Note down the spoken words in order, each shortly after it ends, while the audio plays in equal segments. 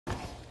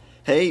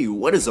Hey,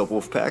 what is up,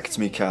 Wolfpack? It's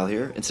me, Kyle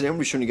here, and today I'm going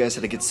to be showing you guys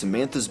how to get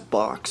Samantha's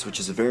box, which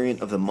is a variant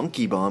of the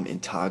monkey bomb in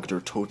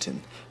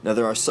Toten. Now,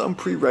 there are some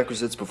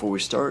prerequisites before we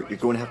start. You're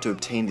going to have to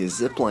obtain the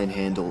zipline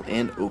handle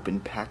and open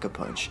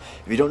Pack-a-Punch.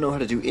 If you don't know how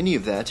to do any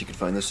of that, you can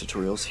find those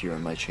tutorials here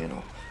on my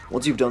channel.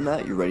 Once you've done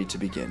that, you're ready to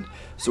begin.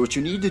 So what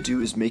you need to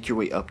do is make your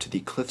way up to the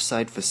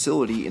cliffside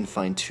facility and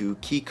find two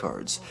key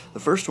cards. The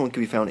first one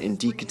can be found in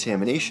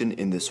decontamination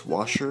in this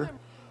washer,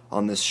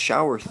 on this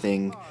shower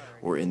thing,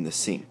 or in the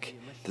sink.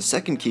 The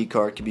second key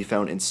card can be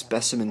found in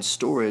specimen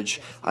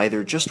storage,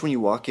 either just when you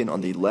walk in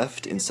on the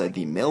left inside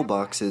the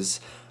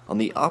mailboxes, on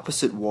the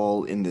opposite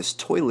wall in this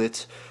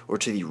toilet, or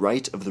to the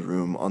right of the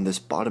room on this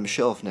bottom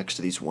shelf next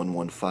to these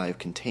 115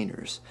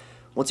 containers.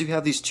 Once you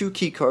have these two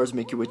key cards,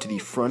 make your way to the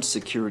front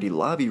security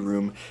lobby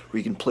room where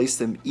you can place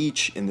them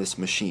each in this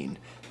machine.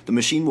 The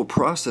machine will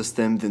process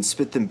them, then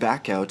spit them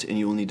back out, and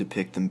you will need to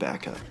pick them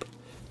back up.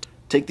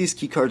 Take these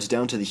keycards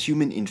down to the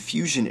human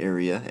infusion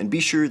area and be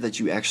sure that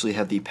you actually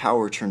have the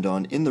power turned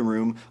on in the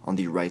room on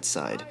the right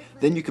side.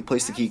 Then you can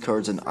place the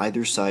keycards on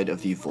either side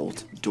of the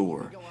vault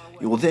door.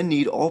 You will then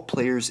need all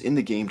players in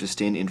the game to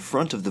stand in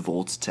front of the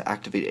vault to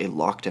activate a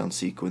lockdown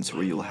sequence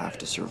where you will have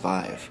to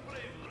survive.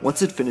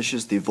 Once it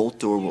finishes, the vault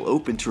door will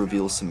open to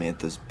reveal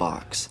Samantha's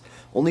box.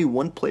 Only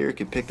one player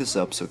can pick this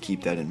up, so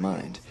keep that in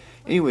mind.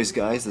 Anyways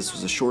guys, this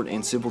was a short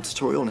and simple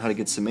tutorial on how to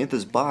get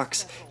Samantha's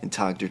box in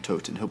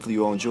Toten. Hopefully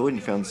you all enjoyed and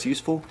you found this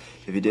useful.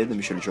 If you did, then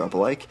be sure to drop a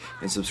like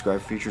and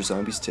subscribe for future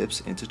zombies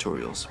tips and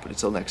tutorials. But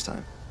until next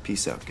time,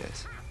 peace out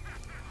guys.